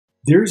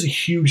There is a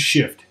huge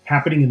shift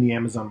happening in the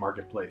Amazon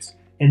marketplace,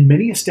 and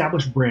many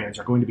established brands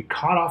are going to be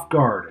caught off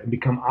guard and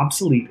become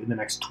obsolete in the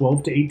next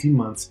 12 to 18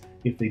 months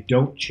if they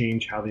don't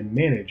change how they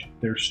manage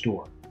their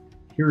store.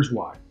 Here's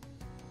why.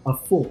 A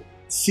full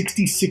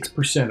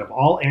 66% of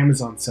all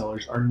Amazon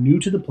sellers are new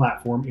to the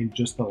platform in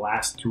just the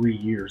last 3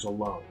 years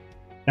alone.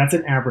 That's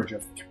an average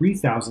of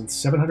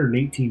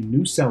 3,718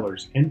 new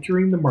sellers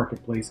entering the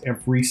marketplace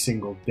every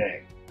single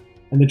day.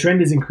 And the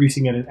trend is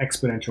increasing at an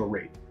exponential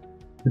rate.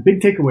 The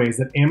big takeaway is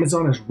that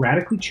Amazon is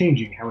radically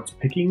changing how it's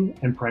picking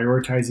and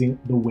prioritizing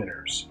the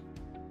winners.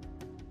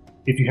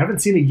 If you haven't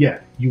seen it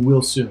yet, you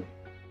will soon.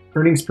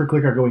 Earnings per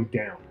click are going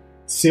down.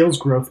 Sales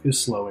growth is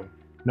slowing.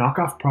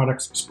 Knockoff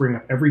products spring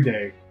up every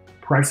day.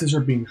 Prices are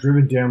being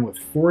driven down with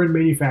foreign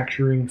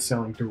manufacturing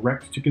selling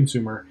direct to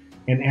consumer,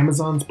 and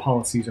Amazon's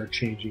policies are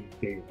changing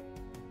daily.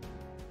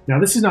 Now,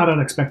 this is not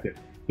unexpected.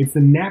 It's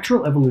the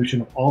natural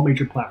evolution of all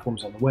major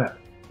platforms on the web.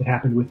 It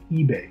happened with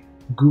eBay,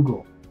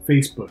 Google,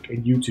 Facebook,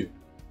 and YouTube.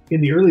 In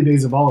the early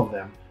days of all of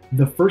them,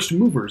 the first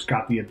movers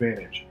got the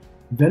advantage.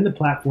 Then the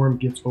platform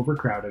gets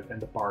overcrowded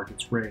and the bar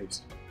gets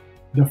raised.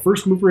 The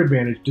first mover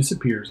advantage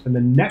disappears, and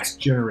the next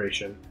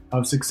generation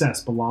of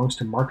success belongs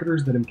to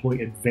marketers that employ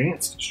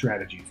advanced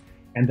strategies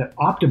and that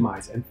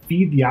optimize and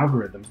feed the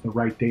algorithms the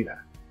right data.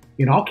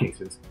 In all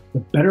cases, the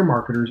better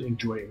marketers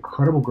enjoy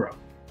incredible growth.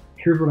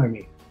 Here's what I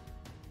mean.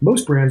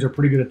 Most brands are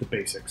pretty good at the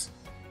basics.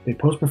 They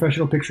post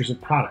professional pictures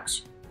of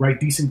products, write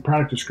decent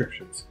product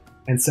descriptions,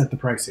 and set the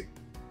pricing.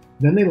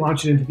 Then they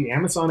launch it into the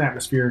Amazon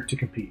atmosphere to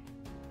compete.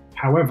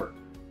 However,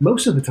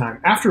 most of the time,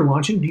 after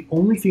launching, the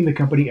only thing the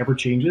company ever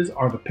changes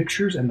are the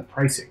pictures and the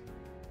pricing.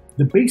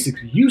 The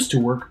basics used to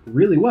work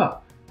really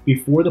well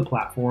before the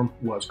platform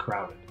was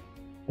crowded.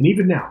 And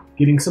even now,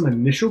 getting some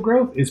initial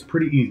growth is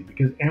pretty easy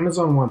because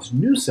Amazon wants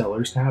new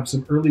sellers to have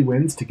some early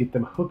wins to get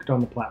them hooked on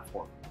the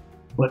platform.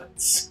 But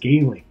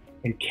scaling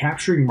and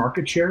capturing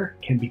market share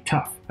can be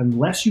tough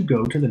unless you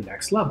go to the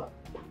next level.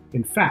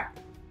 In fact,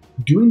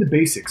 doing the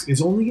basics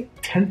is only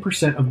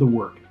 10% of the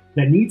work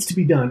that needs to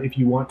be done if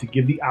you want to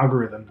give the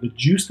algorithm the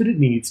juice that it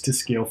needs to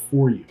scale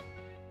for you.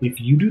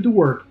 If you do the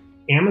work,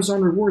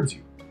 Amazon rewards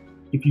you.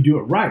 If you do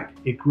it right,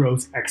 it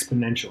grows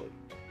exponentially.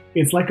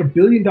 It's like a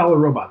billion-dollar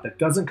robot that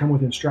doesn't come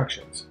with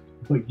instructions,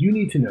 but you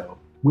need to know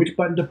which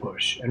button to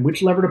push and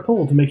which lever to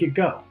pull to make it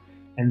go.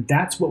 And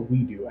that's what we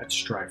do at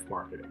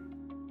Streiffmarketing.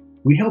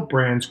 We help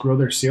brands grow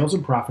their sales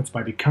and profits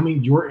by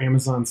becoming your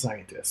Amazon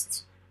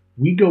scientists.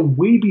 We go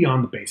way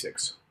beyond the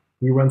basics.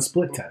 We run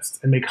split tests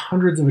and make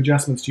hundreds of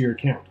adjustments to your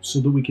account so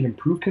that we can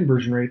improve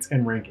conversion rates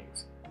and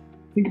rankings.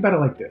 Think about it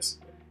like this.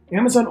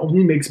 Amazon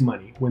only makes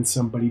money when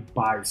somebody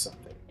buys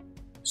something.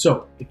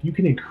 So if you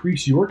can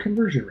increase your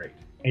conversion rate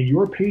and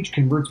your page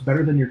converts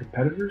better than your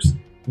competitors,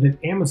 then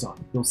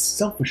Amazon will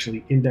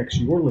selfishly index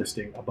your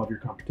listing above your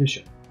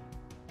competition.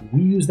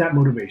 We use that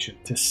motivation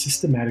to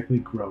systematically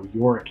grow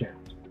your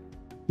account.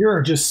 Here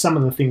are just some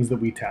of the things that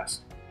we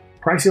test.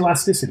 Price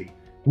elasticity.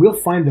 We'll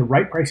find the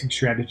right pricing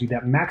strategy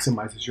that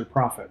maximizes your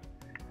profit.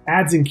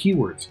 Ads and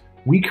keywords.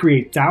 We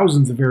create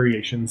thousands of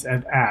variations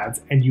of ads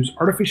and use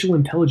artificial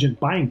intelligent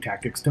buying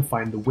tactics to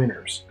find the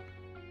winners.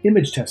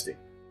 Image testing.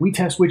 We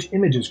test which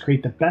images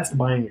create the best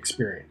buying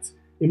experience.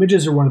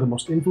 Images are one of the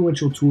most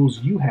influential tools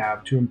you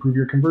have to improve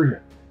your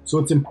conversion, so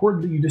it's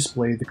important that you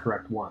display the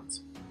correct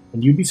ones.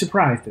 And you'd be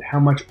surprised at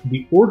how much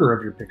the order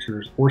of your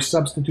pictures or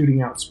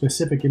substituting out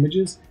specific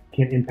images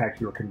can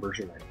impact your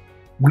conversion rate.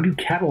 We do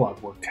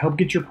catalog work to help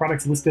get your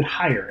products listed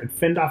higher and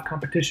fend off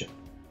competition.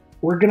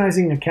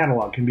 Organizing a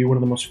catalog can be one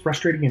of the most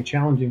frustrating and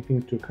challenging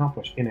things to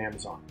accomplish in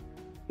Amazon.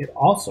 It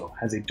also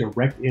has a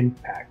direct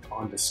impact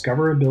on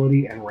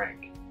discoverability and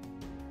rank.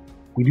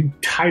 We do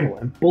title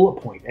and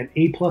bullet point and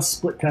A+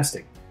 split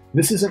testing.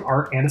 This is an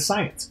art and a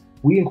science.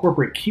 We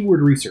incorporate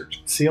keyword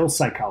research, sales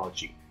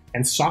psychology,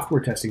 and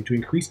software testing to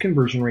increase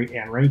conversion rate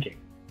and ranking.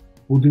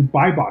 We'll do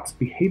buy box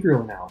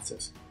behavioral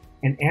analysis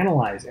and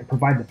analyze and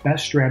provide the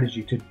best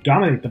strategy to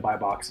dominate the buy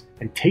box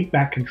and take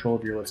back control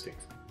of your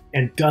listings,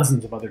 and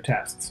dozens of other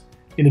tests.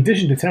 In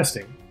addition to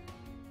testing,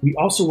 we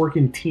also work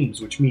in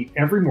teams which meet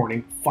every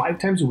morning 5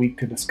 times a week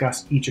to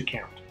discuss each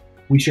account.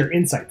 We share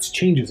insights,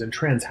 changes, and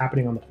trends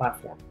happening on the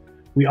platform.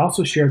 We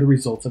also share the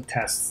results of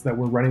tests that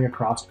we're running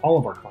across all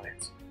of our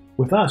clients.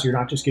 With us, you're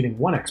not just getting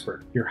one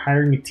expert, you're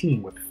hiring a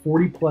team with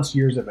 40+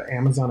 years of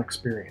Amazon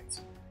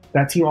experience.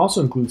 That team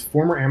also includes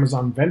former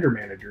Amazon vendor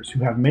managers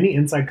who have many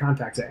inside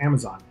contacts at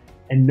Amazon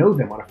and know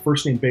them on a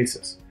first-name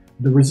basis.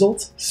 The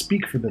results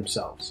speak for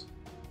themselves.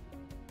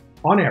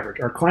 On average,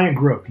 our client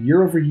growth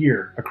year over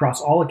year across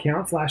all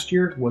accounts last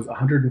year was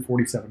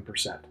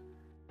 147%.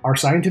 Our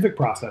scientific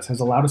process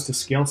has allowed us to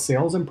scale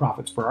sales and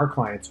profits for our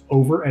clients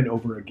over and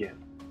over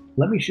again.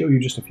 Let me show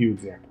you just a few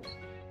examples.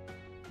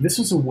 This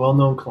was a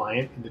well-known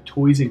client in the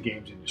toys and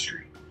games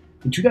industry.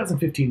 In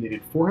 2015, they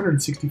did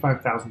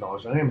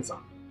 $465,000 on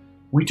Amazon.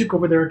 We took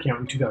over their account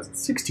in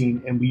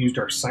 2016, and we used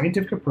our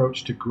scientific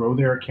approach to grow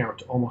their account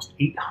to almost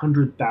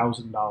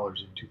 $800,000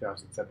 in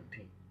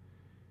 2017.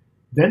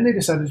 Then they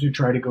decided to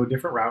try to go a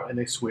different route, and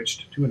they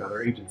switched to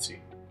another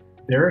agency.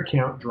 Their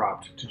account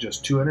dropped to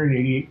just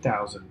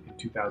 $288,000 in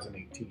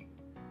 2018.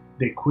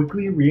 They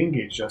quickly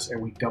re-engaged us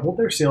and we doubled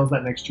their sales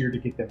that next year to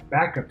get them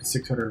back up to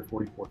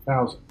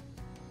 $644,000.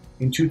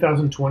 In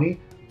 2020,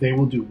 they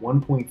will do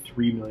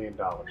 $1.3 million.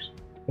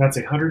 That's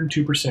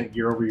 102%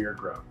 year-over-year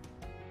growth.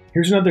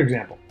 Here's another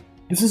example.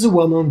 This is a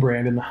well-known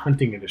brand in the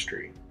hunting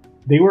industry.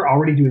 They were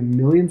already doing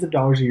millions of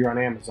dollars a year on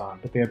Amazon,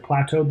 but they had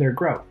plateaued their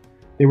growth.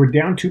 They were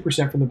down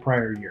 2% from the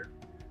prior year.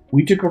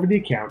 We took over the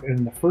account, and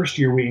in the first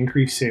year, we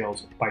increased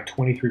sales by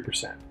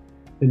 23%.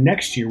 The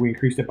next year, we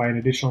increased it by an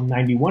additional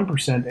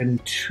 91%, and in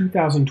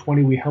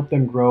 2020, we helped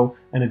them grow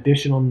an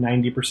additional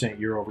 90%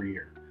 year over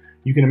year.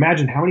 You can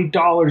imagine how many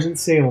dollars in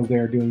sales they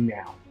are doing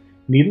now.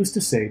 Needless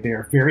to say, they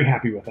are very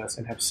happy with us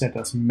and have sent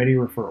us many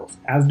referrals,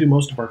 as do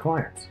most of our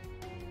clients.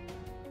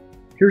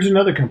 Here's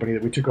another company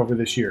that we took over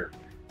this year.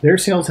 Their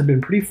sales have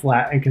been pretty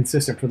flat and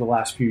consistent for the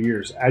last few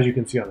years, as you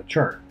can see on the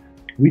chart.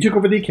 We took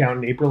over the account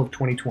in April of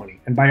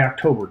 2020, and by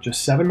October,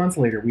 just 7 months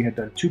later, we had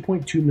done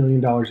 $2.2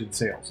 million in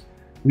sales.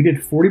 We did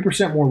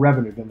 40% more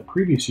revenue than the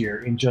previous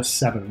year in just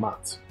 7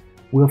 months.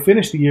 We'll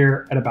finish the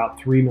year at about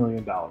 $3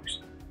 million.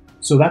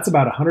 So that's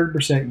about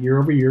 100%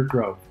 year-over-year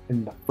growth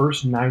in the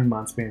first 9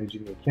 months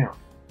managing the account.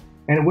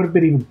 And it would have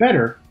been even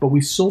better, but we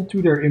sold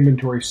through their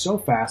inventory so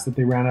fast that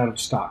they ran out of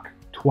stock,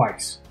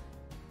 twice.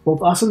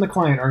 Both us and the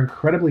client are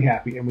incredibly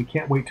happy, and we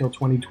can't wait till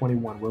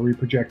 2021, where we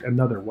project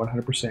another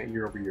 100%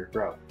 year-over-year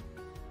growth.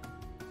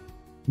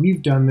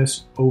 We've done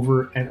this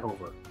over and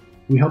over.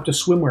 We helped a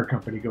swimwear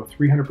company go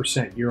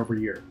 300%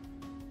 year-over-year.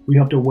 We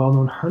helped a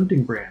well-known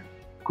hunting brand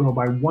grow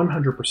by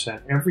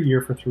 100% every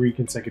year for 3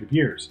 consecutive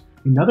years.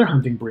 Another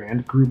hunting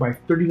brand grew by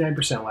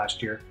 39%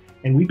 last year,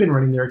 and we've been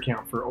running their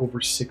account for over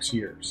 6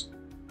 years.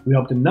 We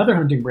helped another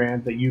hunting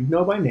brand that you'd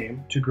know by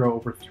name to grow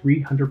over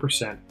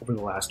 300% over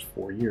the last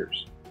 4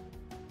 years.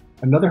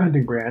 Another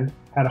hunting brand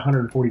had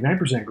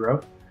 149%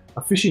 growth,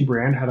 a fishing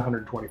brand had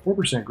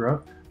 124%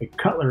 growth, a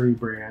cutlery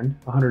brand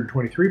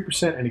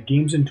 123%, and a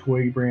games and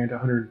toy brand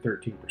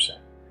 113%.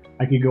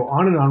 I could go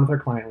on and on with our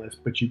client list,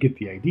 but you get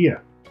the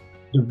idea.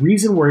 The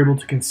reason we're able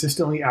to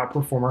consistently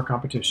outperform our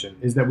competition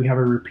is that we have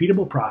a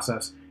repeatable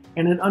process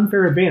and an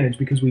unfair advantage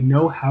because we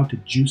know how to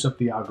juice up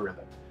the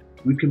algorithm.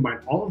 We've combined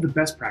all of the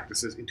best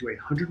practices into a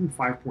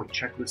 105-point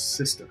checklist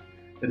system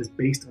that is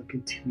based on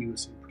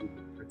continuous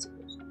improvement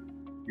principles.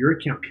 Your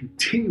account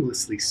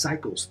continuously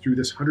cycles through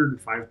this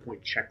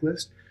 105-point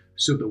checklist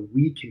so that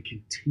we can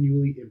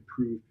continually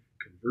improve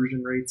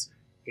conversion rates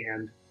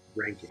and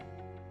ranking.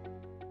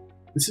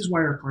 This is why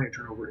our client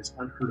turnover is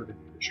unheard of in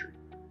the industry.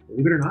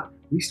 Believe it or not,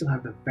 we still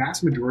have the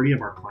vast majority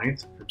of our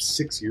clients from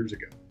 6 years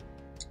ago.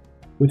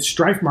 With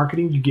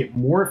Streiffmarketing, you get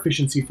more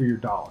efficiency for your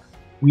dollar.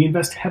 We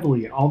invest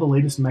heavily in all the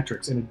latest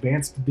metrics and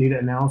advanced data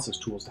analysis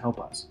tools to help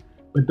us,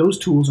 but those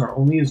tools are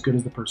only as good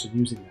as the person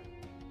using them.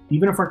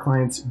 Even if our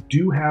clients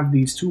do have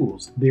these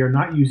tools, they are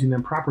not using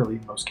them properly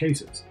in most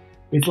cases.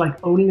 It's like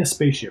owning a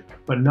spaceship,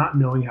 but not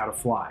knowing how to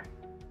fly.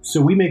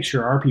 So we make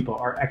sure our people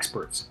are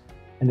experts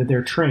and that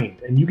they're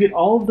trained, and you get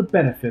all of the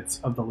benefits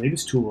of the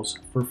latest tools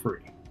for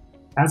free.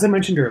 As I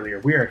mentioned earlier,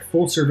 we are a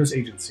full-service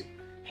agency.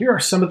 Here are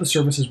some of the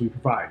services we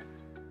provide: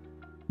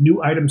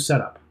 new item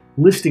setup,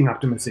 listing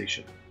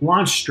optimization,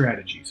 launch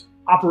strategies,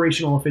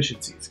 operational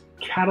efficiencies,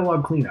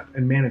 catalog cleanup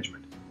and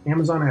management,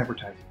 Amazon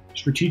advertising,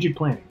 strategic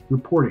planning,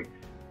 reporting,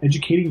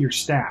 educating your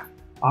staff,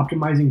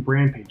 optimizing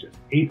brand pages,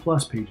 A+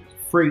 pages,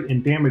 freight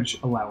and damage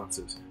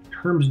allowances,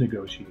 terms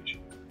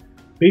negotiations.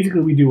 Basically,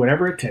 we do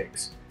whatever it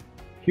takes.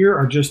 Here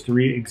are just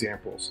 3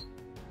 examples.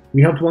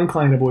 We helped one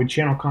client avoid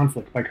channel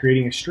conflict by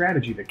creating a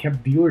strategy that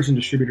kept dealers and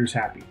distributors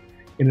happy.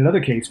 In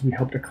another case, we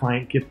helped a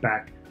client get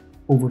back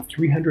over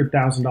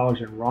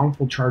 $300,000 in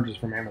wrongful charges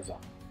from Amazon.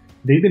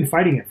 They've been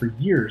fighting it for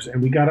years,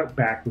 and we got it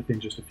back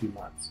within just a few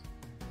months.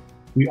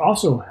 We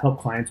also help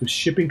clients with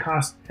shipping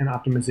costs and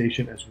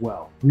optimization as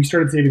well. We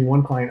started saving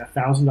one client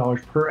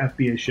 $1,000 per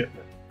FBA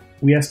shipment.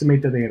 We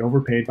estimate that they had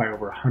overpaid by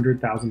over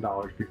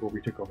 $100,000 before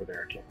we took over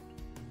their account.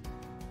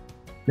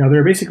 Now,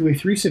 there are basically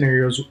 3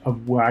 scenarios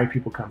of why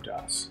people come to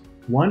us.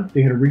 1,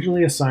 they had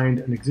originally assigned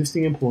an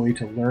existing employee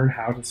to learn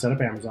how to set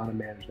up Amazon and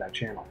manage that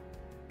channel.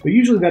 But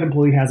usually that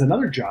employee has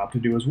another job to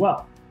do as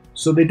well.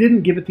 So they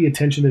didn't give it the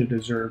attention that it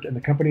deserved, and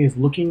the company is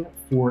looking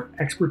for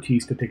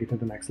expertise to take it to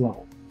the next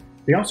level.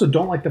 They also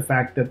don't like the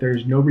fact that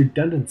there's no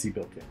redundancy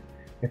built in.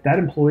 If that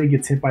employee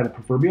gets hit by the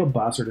proverbial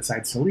bus or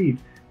decides to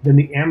leave, then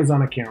the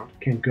Amazon account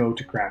can go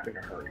to crap in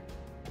a hurry.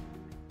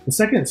 The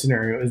second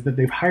scenario is that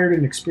they've hired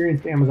an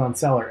experienced Amazon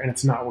seller and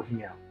it's not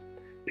working out.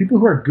 People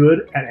who are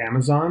good at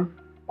Amazon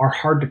are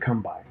hard to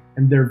come by,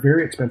 and they're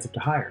very expensive to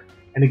hire.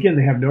 And again,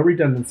 they have no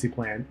redundancy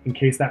plan in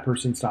case that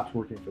person stops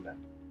working for them.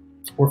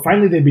 Or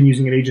finally, they've been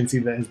using an agency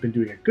that has been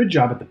doing a good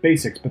job at the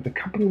basics, but the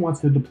company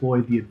wants to deploy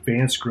the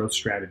advanced growth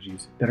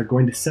strategies that are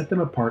going to set them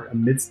apart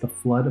amidst the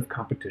flood of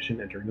competition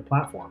entering the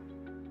platform.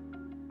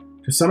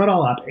 To sum it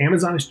all up,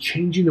 Amazon is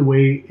changing the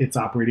way it's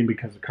operating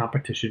because the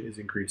competition is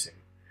increasing.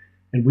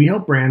 And we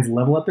help brands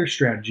level up their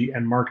strategy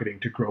and marketing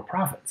to grow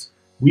profits.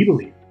 We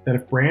believe that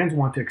if brands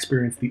want to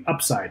experience the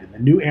upside in the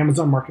new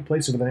Amazon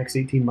marketplace over the next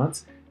 18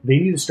 months, they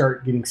need to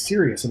start getting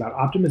serious about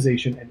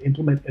optimization and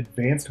implement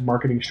advanced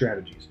marketing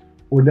strategies.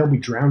 or they'll be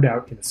drowned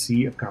out in a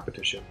sea of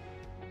competition.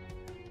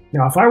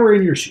 Now, if I were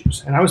in your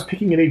shoes and I was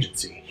picking an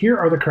agency, here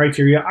are the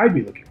criteria I'd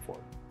be looking for.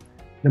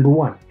 Number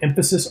 1,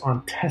 emphasis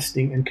on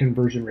testing and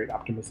conversion rate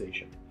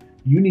optimization.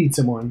 You need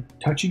someone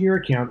touching your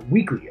account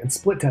weekly and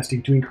split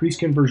testing to increase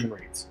conversion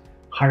rates.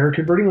 Higher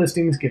converting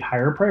listings get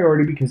higher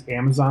priority because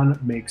Amazon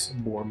makes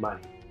more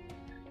money.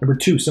 Number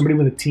 2, somebody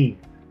with a team.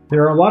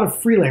 There are a lot of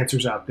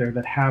freelancers out there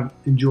that have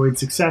enjoyed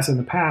success in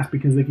the past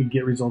because they could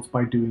get results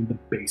by doing the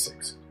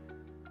basics.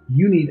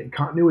 You need a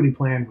continuity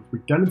plan with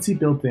redundancy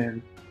built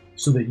in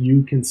so that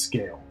you can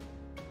scale.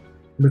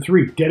 Number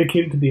 3,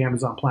 dedicated to the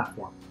Amazon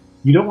platform.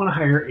 You don't want to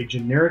hire a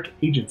generic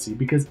agency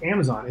because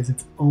Amazon is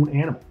its own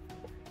animal.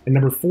 And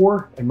number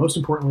 4, and most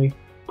importantly,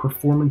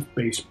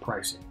 performance-based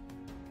pricing.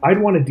 I'd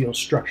want a deal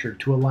structured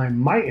to align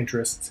my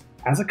interests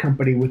as a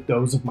company with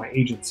those of my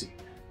agency.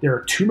 There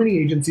are too many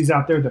agencies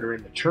out there that are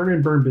in the churn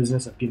and burn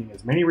business of getting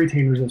as many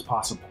retainers as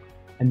possible,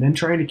 and then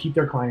trying to keep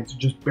their clients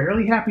just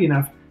barely happy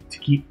enough to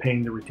keep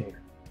paying the retainer.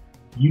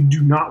 You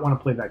do not want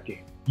to play that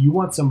game. You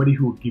want somebody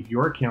who will give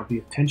your account the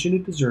attention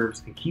it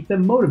deserves and keep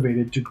them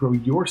motivated to grow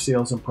your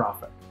sales and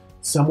profit.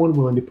 Someone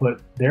willing to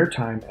put their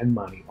time and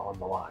money on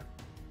the line.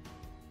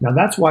 Now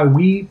that's why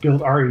we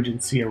built our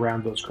agency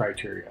around those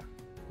criteria.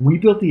 We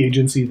built the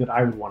agency that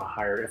I would want to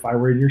hire if I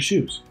were in your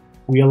shoes.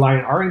 We align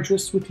our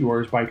interests with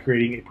yours by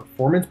creating a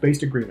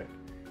performance-based agreement.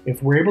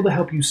 If we're able to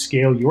help you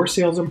scale your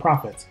sales and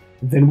profits,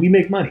 then we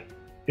make money.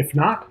 If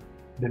not,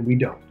 then we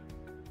don't.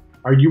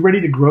 Are you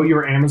ready to grow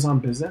your Amazon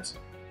business?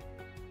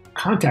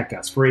 Contact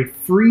us for a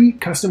free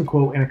custom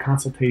quote and a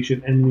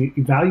consultation and the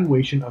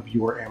evaluation of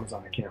your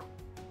Amazon account.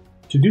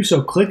 To do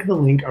so, click the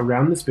link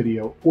around this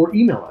video or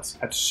email us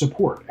at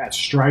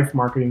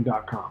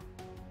support@streiffmarketing.com.